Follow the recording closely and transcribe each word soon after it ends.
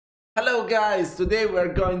Hello guys, today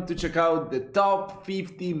we're going to check out the top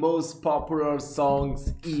 50 most popular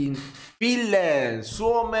songs in Finland.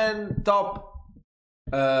 Suomen top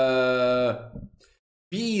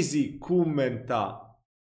biisi kummenta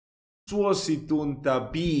suosituinta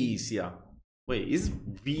biisiä. Wait, is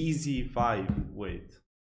biisi 5? Wait.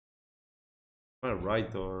 Am I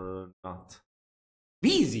right or not?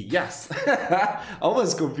 Biisi, yes. I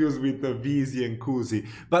was confused with the biisi and kuusi.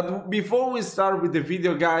 But before we start with the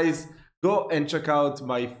video, guys, go and check out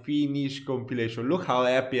my Finnish compilation. Look how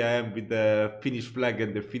happy I am with the Finnish flag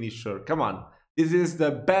and the Finnish shirt. Come on. This is the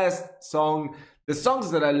best song. The songs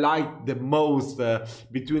that I like the most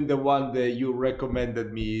between the one that you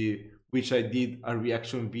recommended me, which I did a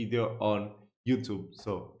reaction video on YouTube.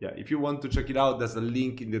 So yeah, if you want to check it out, there's a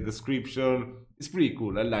link in the description. It's pretty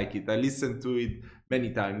cool. I like it. I listened to it many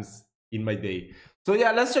times in my day. So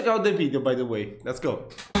yeah, let's check out the video, by the way. Let's go.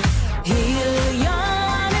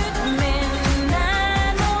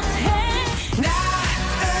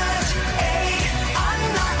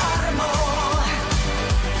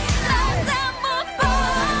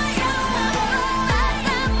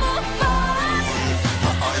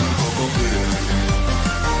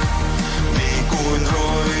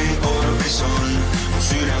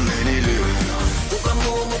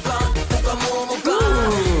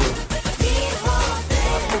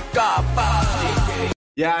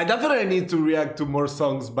 Yeah, I definitely need to react to more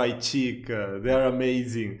songs by Cheek. They're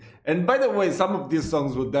amazing. And by the way, some of these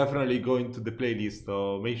songs will definitely go into the playlist,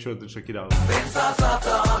 so make sure to check it out.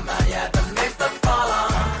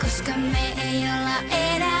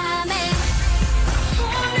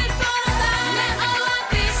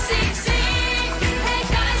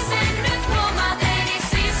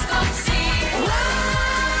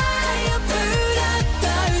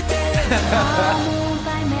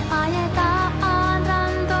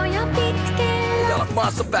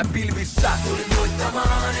 Maassa pää pilvissä tulin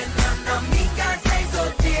voittamaan, en anna mikään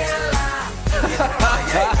seisoo tiellä.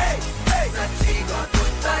 Hei, sä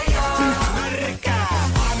chiikotuttaja. Märkää,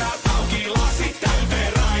 anna auki lasit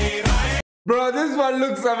täyteen rai. Bro, this one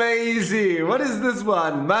looks amazing. What is this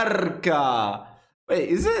one? Marka. Wait,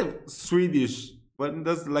 is it Swedish? When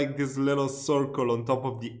does like this little circle on top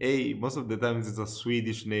of the A? Most of the times it's a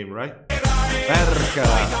Swedish name, right? Marka.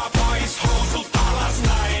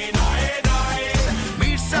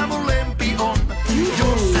 Missä mun lempi on?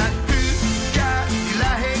 Jos sä tykkää, niin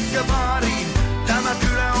lähetkö baariin? Tämä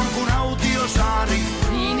kylä on kun autiosaari.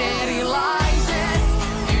 Niin erilaiset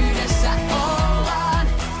yhdessä ollaan.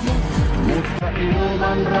 Mutta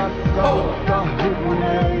ilman rakkautta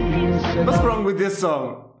huuleihin se. What's wrong with this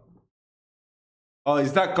song? Oh,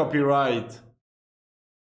 is that copyright?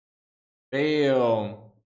 Damn.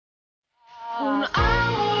 Kun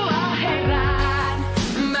aamulla herään,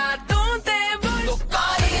 mä tunteen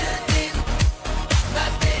voittaa irti. Mä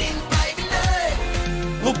vedin päiville.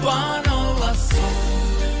 Lupaan olla sun,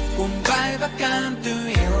 kun päivä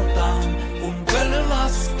kääntyy iltaan, kun pöly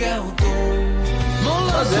laskeutuu.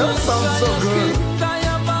 Mulla on suussa kyttä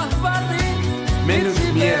ja vahvati.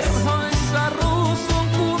 Metsi verhoissa ruusun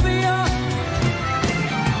kuvia.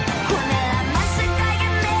 Kun elämässä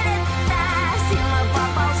kaiken menettää, silloin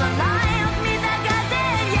vapaus on ainut mitä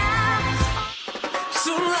käteen jää.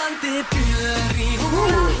 Sun lante pyörii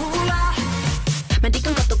hula hula. Mä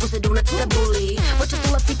dikan katso kun se duunat sitä bulii. Voit sä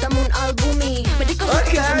tulla fita mun albumiin. Mä dikan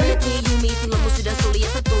kun sä menet niin jumiin. Silloin mun sydän suli ja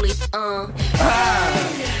sä tulit.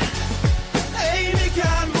 Ei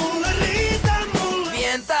mikään mulle riitä mulle.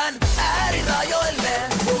 Vien tän äärirajoille.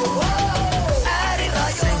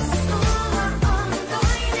 Äärirajoille. Sulla on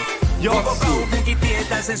toinen. Koko kaupunki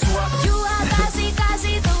tietää sen sua. Juotasi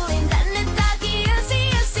kasi tulin tänne takiasi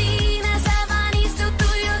ja siinä sä vaan istut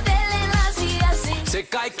tuijotellen lasiasi. Se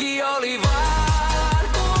kaikki oli vaan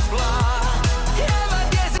kuplaa.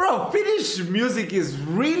 Bro, Finnish music is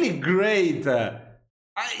really great.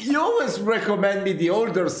 You always recommend me the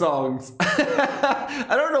older songs.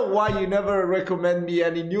 I don't know why you never recommend me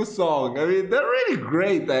any new song. I mean, they're really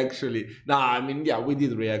great, actually. Nah, I mean, yeah, we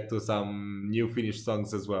did react to some new Finnish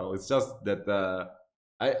songs as well. It's just that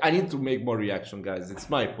I need to make more reaction, guys. It's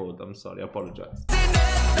my fault. I'm sorry. I apologize.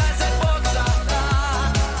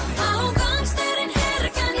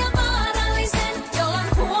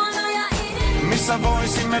 Missä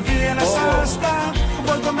voisimme vielä säästää?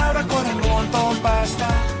 Voiko mäyräkoiden luontoon päästä?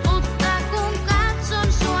 Mutta kun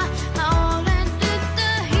katson sua, mä olen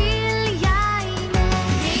tyttö hiljainen.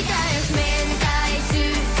 Mitä jos mentäis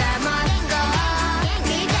yhtä matkaa?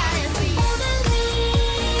 Mitä jos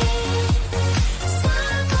uudelleen?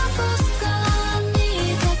 Saanko koskaan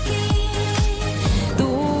niitäkin?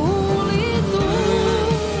 Tuuli.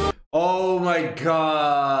 Oh my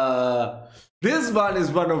god. This one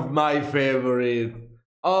is one of my favorite.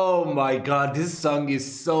 Oh my god, this song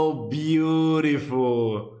is so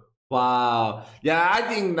beautiful. Wow. Yeah, I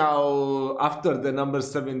think now after the number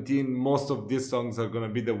 17, most of these songs are gonna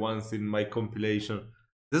be the ones in my compilation.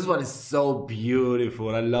 This one is so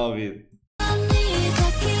beautiful. I love it.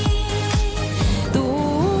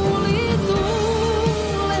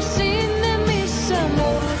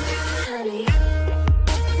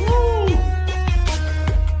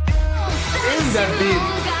 In that beat.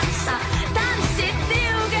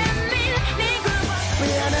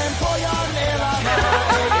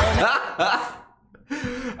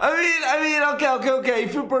 Okay.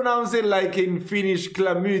 If you pronounce it like in Finnish,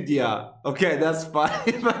 chlamydia, okay, that's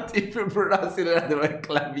fine. But if you pronounce it another way,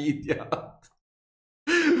 chlamydia,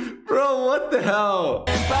 bro, what the hell?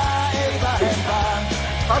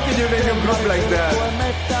 How can you make him look like that?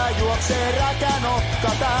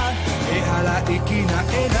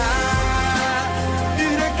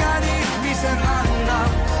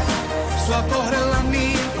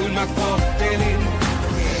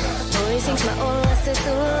 Voisinks mä olla se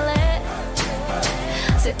sulle?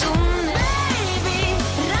 Se tunne, baby.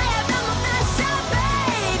 Räjäytä mut tässä,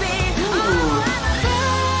 baby. Oh,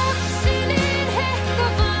 lapsi niin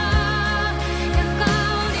hehkuvaa ja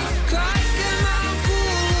kaunis. Kaiken mä oon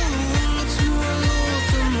kuullut, sua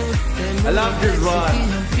luotu, I love this one.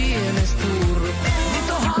 ihan pienes turru. Nyt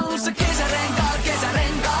on hallussa kesärenkaat,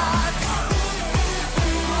 kesärenkaat.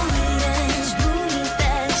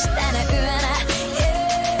 Lunnes tänä yönä.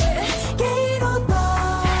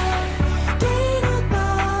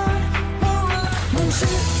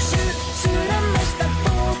 Sydämestä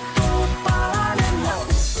puuttuu palanen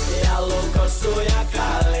ja lukosuja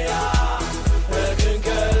kaljaa. Hölkyn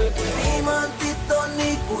kölkyn timantit on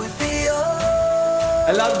niin kuin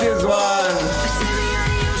I love this one.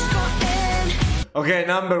 Okay,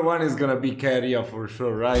 number one is gonna be Keria for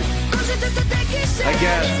sure, right? I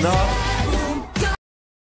guess, no?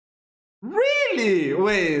 Really?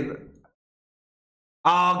 Wait.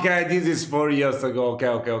 Okay, this is 4 years ago.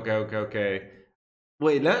 Okay.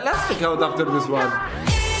 Wait, let's check out after this one.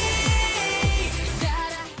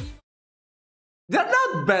 They're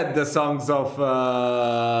not bad, the songs of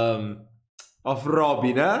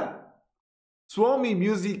Robin, eh? Suomi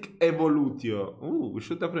Music Evolutio. Ooh, we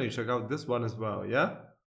should definitely check out this one as well, yeah?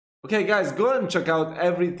 Okay, guys, go and check out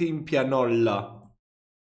Everything Pianola.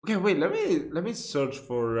 Okay, wait, let me search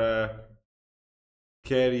for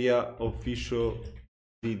Keria official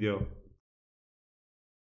video.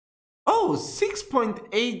 Oh,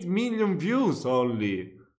 6.8 million views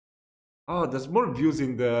only. Oh, there's more views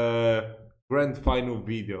in the grand final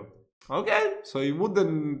video. Okay, so it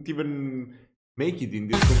wouldn't even make it in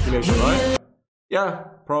this compilation, right? Yeah,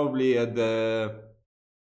 probably at the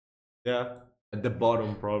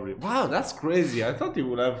bottom probably. Wow, that's crazy. I thought it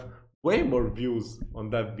would have way more views on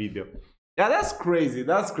that video. Yeah, that's crazy. It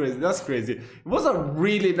was a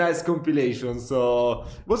really nice compilation, so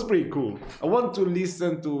it was pretty cool. I want to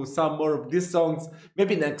listen to some more of these songs.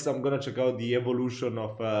 Maybe next I'm gonna check out the evolution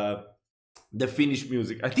of the Finnish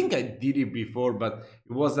music. I think I did it before, but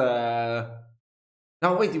it was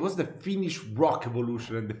no, wait, it was the Finnish rock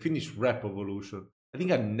evolution and the Finnish rap evolution. I think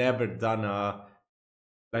I've never done a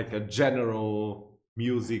general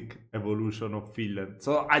music evolution of Finland,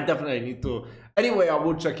 so I definitely need to. Anyway, I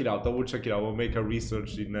will check it out. I will make a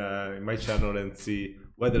research in my channel and see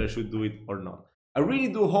whether I should do it or not. I really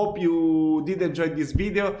do hope you did enjoy this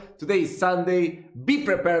video. Today is Sunday. Be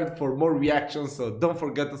prepared for more reactions, so don't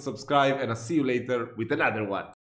forget to subscribe, and I'll see you later with another one.